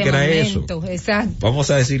a decir que era momento, eso. Exacto.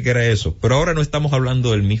 Vamos a decir que era eso. Pero ahora no estamos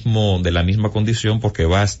hablando de la misma condición, porque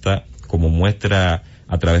basta, como muestra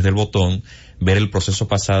a través del botón, ver el proceso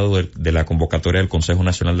pasado de la convocatoria del Consejo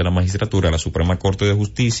Nacional de la Magistratura a la Suprema Corte de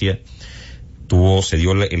Justicia. Se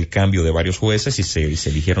dio el cambio de varios jueces y se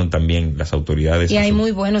eligieron también las autoridades. Y hay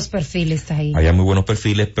muy buenos perfiles ahí. Hay muy buenos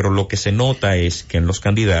perfiles, pero lo que se nota es que en los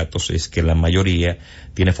candidatos es que la mayoría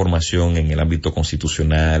tiene formación en el ámbito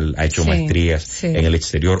constitucional, ha hecho maestrías en el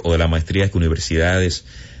exterior, o de las maestrías que universidades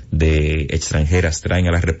de extranjeras traen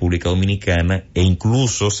a la República Dominicana, e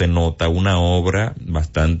incluso se nota una obra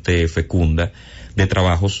bastante fecunda de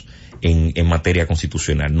trabajos en materia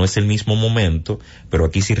constitucional. No es el mismo momento, pero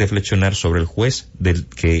aquí sí reflexionar sobre el juez,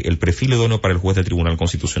 el perfil idóneo para el juez del Tribunal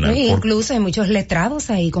Constitucional. Incluso hay muchos letrados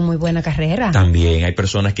ahí con muy buena carrera. También hay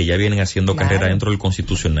personas que ya vienen haciendo carrera dentro del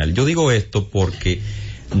Constitucional. Yo digo esto porque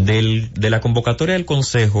de la convocatoria del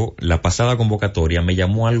Consejo, la pasada convocatoria, me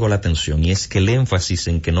llamó algo la atención, y es que el énfasis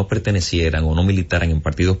en que no pertenecieran o no militaran en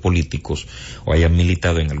partidos políticos o hayan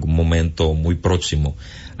militado en algún momento muy próximo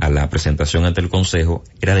a la presentación ante el Consejo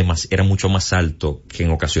era mucho más alto que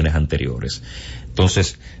en ocasiones anteriores.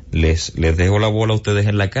 Entonces, les dejo la bola a ustedes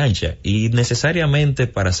en la cancha, y necesariamente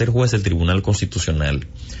para ser juez del Tribunal Constitucional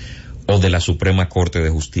o de la Suprema Corte de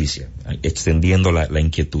Justicia, extendiendo la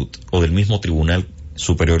inquietud, o del mismo Tribunal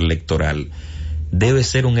Superior Electoral, debe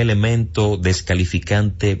ser un elemento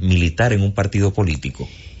descalificante militar en un partido político.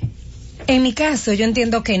 En mi caso, yo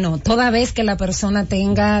entiendo que no. Toda vez que la persona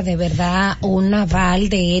tenga de verdad un aval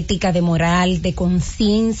de ética, de moral, de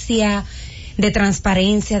conciencia, de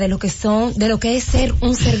transparencia, de lo que es ser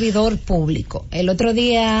un servidor público. El otro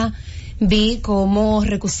día vi cómo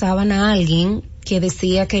recusaban a alguien que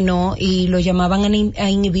decía que no y lo llamaban a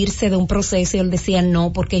inhibirse de un proceso y él decía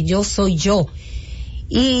no, porque yo soy yo.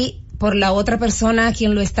 Y por la otra persona a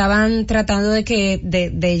quien lo estaban tratando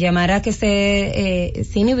de llamar a que se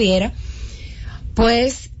inhibiera,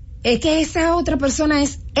 pues es que esa otra persona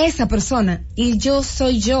es esa persona y yo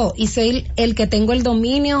soy yo y soy el que tengo el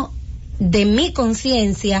dominio de mi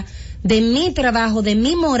conciencia, de mi trabajo, de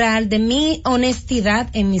mi moral, de mi honestidad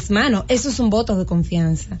en mis manos. Eso es un voto de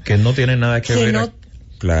confianza. Que no tiene nada que ver.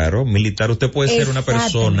 Claro, militar, usted puede ser una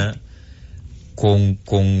persona con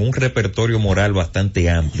un repertorio moral bastante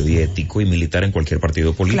amplio y ético y militar en cualquier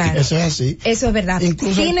partido político. Claro. Eso es así. Eso es verdad.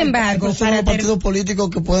 Incluso sin embargo, para los partidos políticos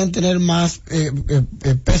que pueden tener más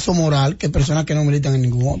peso moral que personas que no militan en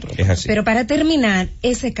ningún otro. Es así. Pero para terminar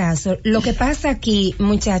ese caso, lo que pasa aquí,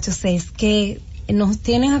 muchachos, es que nos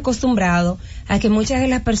tienen acostumbrados a que muchas de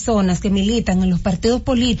las personas que militan en los partidos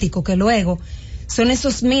políticos, que luego son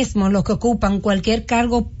esos mismos los que ocupan cualquier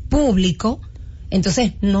cargo público,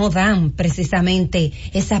 entonces no dan precisamente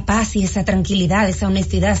esa paz y esa tranquilidad, esa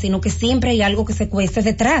honestidad, sino que siempre hay algo que se cuece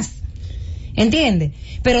detrás. ¿Entiende?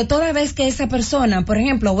 Pero toda vez que esa persona, por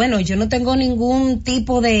ejemplo, bueno, yo no tengo ningún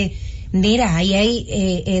tipo de, mira, ahí hay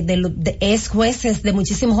ex jueces de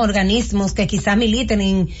muchísimos organismos que quizá militen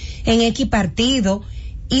en X partido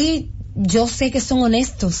y yo sé que son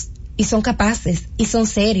honestos y son capaces y son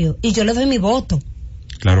serios y yo le doy mi voto.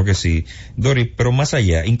 Claro que sí. Dori, pero más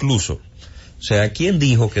allá, incluso, o sea, ¿quién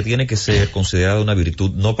dijo que tiene que ser considerada una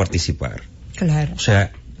virtud no participar? Claro. O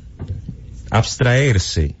sea,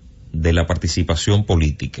 abstraerse de la participación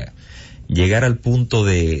política, llegar al punto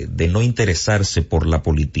de no interesarse por la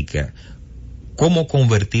política, ¿cómo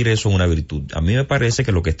convertir eso en una virtud? A mí me parece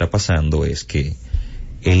que lo que está pasando es que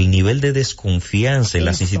el nivel de desconfianza en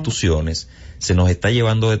las instituciones se nos está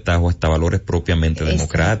llevando de tajo hasta valores propiamente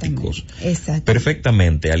democráticos.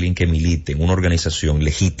 Perfectamente alguien que milite en una organización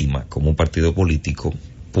legítima como un partido político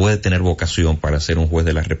puede tener vocación para ser un juez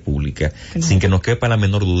de la República, sin que nos quepa la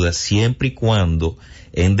menor duda, siempre y cuando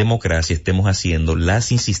en democracia estemos haciendo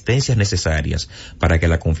las insistencias necesarias para que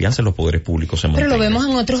la confianza en los poderes públicos se mantenga. Pero lo vemos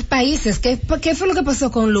en otros países. ¿Qué fue lo que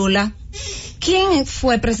pasó con Lula? ¿Quién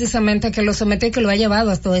fue precisamente que lo sometió y que lo ha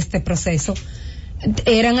llevado a todo este proceso?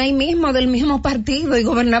 Eran ahí mismo, del mismo partido y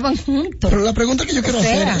gobernaban juntos. Pero la pregunta que yo quiero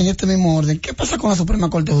hacer en este mismo orden, ¿qué pasa con la Suprema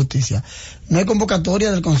Corte de Justicia? ¿No hay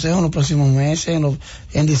convocatoria del Consejo en los próximos meses?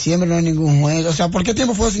 En diciembre no hay ningún juez. O sea, ¿por qué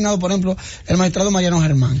tiempo fue asignado, por ejemplo, el magistrado Mariano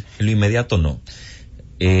Germán? En lo inmediato no.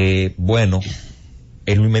 Bueno,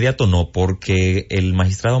 en lo inmediato no, porque el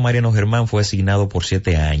magistrado Mariano Germán fue asignado por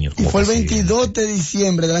 7 años. Y fue el 22 de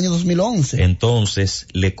diciembre del año 2011. Entonces,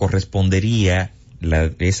 le correspondería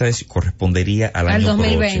correspondería al año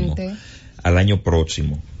 2020. próximo. Al año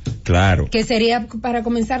próximo, claro. Que sería para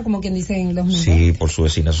comenzar, como quien dice, en el 2020. Sí, por su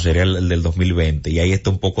designación sería el del 2020 y ahí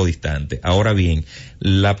está un poco distante. Ahora bien,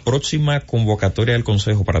 la próxima convocatoria del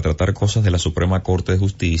Consejo para tratar cosas de la Suprema Corte de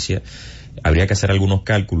Justicia, habría que hacer algunos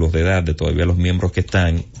cálculos de edad de todavía los miembros que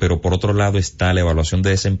están, pero por otro lado está la evaluación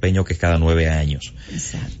de desempeño, que es cada 9 años.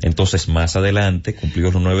 Exacto. Entonces, más adelante,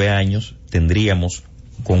 cumplidos los 9 años, tendríamos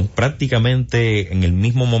con prácticamente en el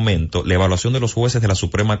mismo momento la evaluación de los jueces de la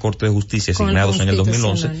Suprema Corte de Justicia asignados en el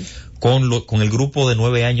 2011 con el grupo de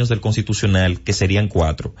 9 años del Constitucional, que serían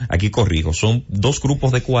 4. Aquí corrijo, son 2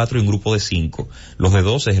 grupos de 4 y un grupo de 5. Los de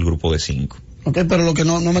 12 es el grupo de 5. Ok, pero lo que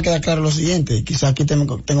no me queda claro es lo siguiente, quizás aquí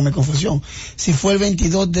tengo mi confusión. Si fue el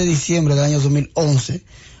 22 de diciembre del año 2011,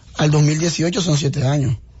 al 2018 son 7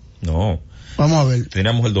 años. No. Vamos a ver.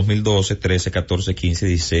 Teníamos el 2012, 13, 14, 15,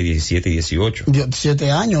 16, 17 y 18.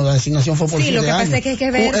 7 años, la designación fue por 7 años. Sí, lo que pasa es que hay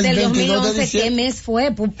que ver del 2011 qué mes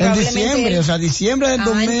fue. Pues, en diciembre, o sea, diciembre del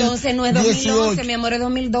 2018. Entonces no es 2011, mi amor, es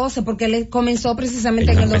 2012, porque él comenzó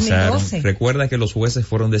precisamente en el 2012. Recuerda que los jueces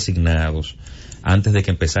fueron designados antes de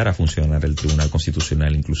que empezara a funcionar el Tribunal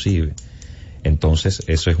Constitucional inclusive. Entonces,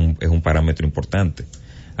 eso es un parámetro importante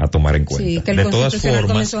a tomar en cuenta. Sí, que el Constitucional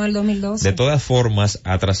comenzó en el 2012. De todas formas,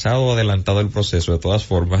 atrasado o adelantado el proceso, de todas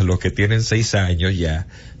formas, los que tienen 6 años ya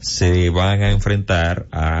se van a enfrentar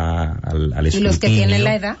al escrutinio. ¿Y los que tienen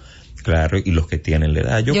la edad? Claro, y los que tienen la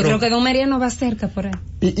edad. Yo creo que Don Mariano va cerca por ahí.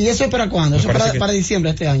 ¿Y eso es para cuándo? Eso para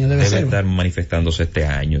diciembre de este año debe ser. Estar manifestándose este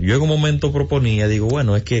año. Yo en un momento proponía, digo,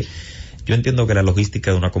 bueno, es que Yo entiendo que la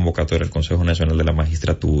logística de una convocatoria del Consejo Nacional de la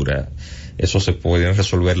Magistratura, eso se pueden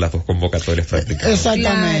resolver las dos convocatorias prácticamente.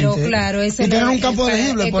 Exactamente. Claro. Y tener un campo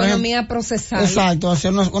elegible, por ejemplo. Economía procesal. Exacto,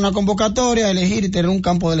 hacer una convocatoria, elegir y tener un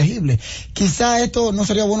campo elegible. Quizá esto no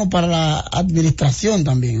sería bueno para la administración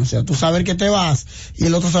también, o sea, tú saber que te vas y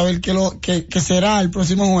el otro saber que será el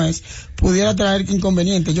próximo juez, pudiera traer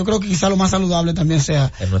inconvenientes. Yo creo que quizá lo más saludable también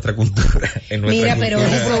sea en nuestra cultura. Mira, pero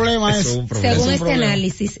es un problema. Según este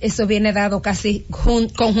análisis, eso viene dado casi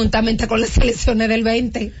conjuntamente con las elecciones del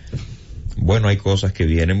 20. Bueno, hay cosas que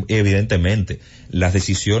vienen, evidentemente. Las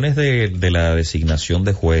decisiones de la designación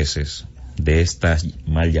de jueces de estas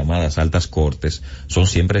mal llamadas altas cortes son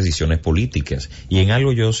siempre decisiones políticas. Y en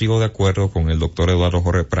algo yo sigo de acuerdo con el doctor Eduardo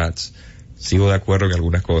Jorge Prats, sigo de acuerdo en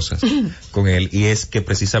algunas cosas con él, y es que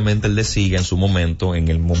precisamente él decía en su momento, en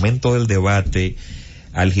el momento del debate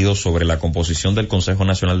álgido sobre la composición del Consejo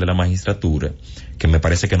Nacional de la Magistratura, que me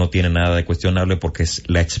parece que no tiene nada de cuestionable porque es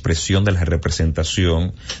la expresión de la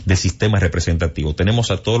representación del sistema representativo.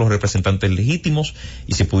 Tenemos a todos los representantes legítimos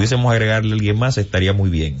y si pudiésemos agregarle a alguien más estaría muy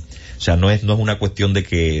bien. O sea, no es una cuestión de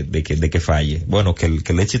que falle. Bueno, que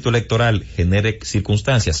el éxito electoral genere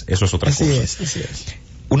circunstancias, eso es otra cosa. Así es.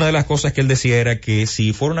 Una de las cosas que él decía era que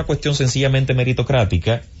si fuera una cuestión sencillamente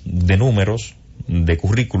meritocrática, de números, de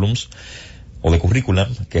currículums, o de currículum,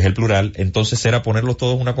 que es el plural, entonces era ponerlos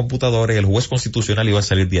todos en una computadora y el juez constitucional iba a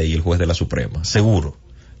salir de ahí, el juez de la Suprema, seguro,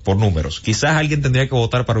 por números. Quizás alguien tendría que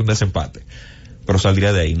votar para un desempate, pero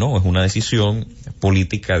saldría de ahí. No, es una decisión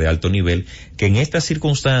política de alto nivel que en estas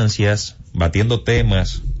circunstancias, batiendo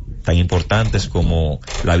temas tan importantes como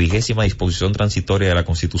la 20ª disposición transitoria de la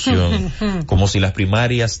Constitución, como si las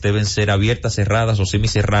primarias deben ser abiertas, cerradas o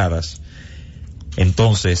semicerradas,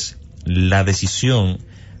 entonces la decisión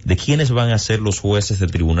de quiénes van a ser los jueces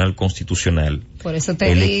del Tribunal Constitucional, por eso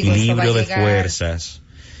te el digo, equilibrio de fuerzas,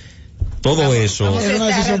 todo eso es una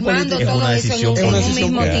decisión política, es una decisión en un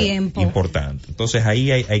mismo tiempo importante. Entonces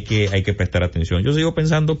ahí hay que prestar atención. Yo sigo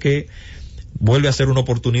pensando que vuelve a ser una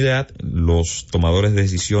oportunidad. Los tomadores de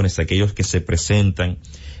decisiones, aquellos que se presentan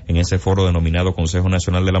en ese foro denominado Consejo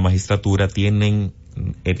Nacional de la Magistratura, tienen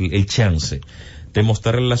el chance de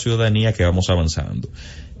mostrarle a la ciudadanía que vamos avanzando.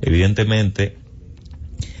 Evidentemente,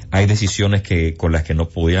 hay decisiones con las que no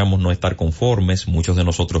podíamos no estar conformes. Muchos de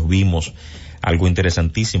nosotros vimos algo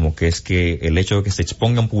interesantísimo, que es que el hecho de que se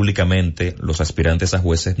expongan públicamente los aspirantes a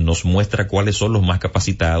jueces nos muestra cuáles son los más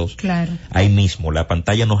capacitados. Claro. Ahí mismo, la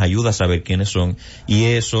pantalla nos ayuda a saber quiénes son, y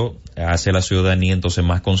eso hace a la ciudadanía entonces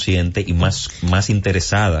más consciente y más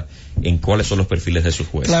interesada en cuáles son los perfiles de sus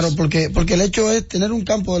jueces. Claro, porque el hecho es tener un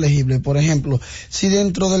campo elegible. Por ejemplo, si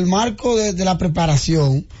dentro del marco de la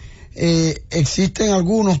preparación existen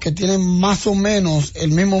algunos que tienen más o menos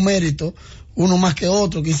el mismo mérito, uno más que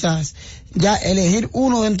otro quizás, ya elegir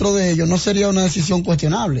uno dentro de ellos no sería una decisión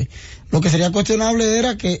cuestionable. Lo que sería cuestionable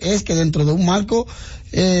es que dentro de un marco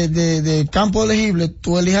de campo elegible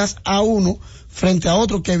tú elijas a uno frente a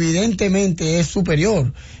otro que evidentemente es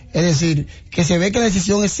superior. Es decir, que se ve que la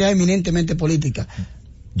decisión sea eminentemente política.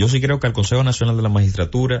 Yo sí creo que al Consejo Nacional de la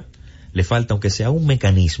Magistratura le falta, aunque sea un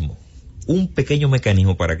mecanismo, un pequeño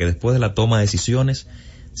mecanismo para que después de la toma de decisiones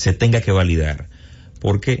se tenga que validar,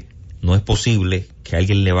 porque no es posible que a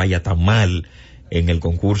alguien le vaya tan mal en el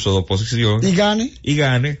concurso de oposición y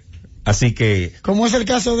gane. Así que, ¿cómo es el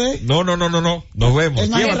caso de? No, nos vemos.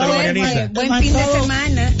 Buen fin de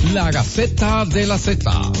semana. La Gaceta de la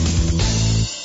Z.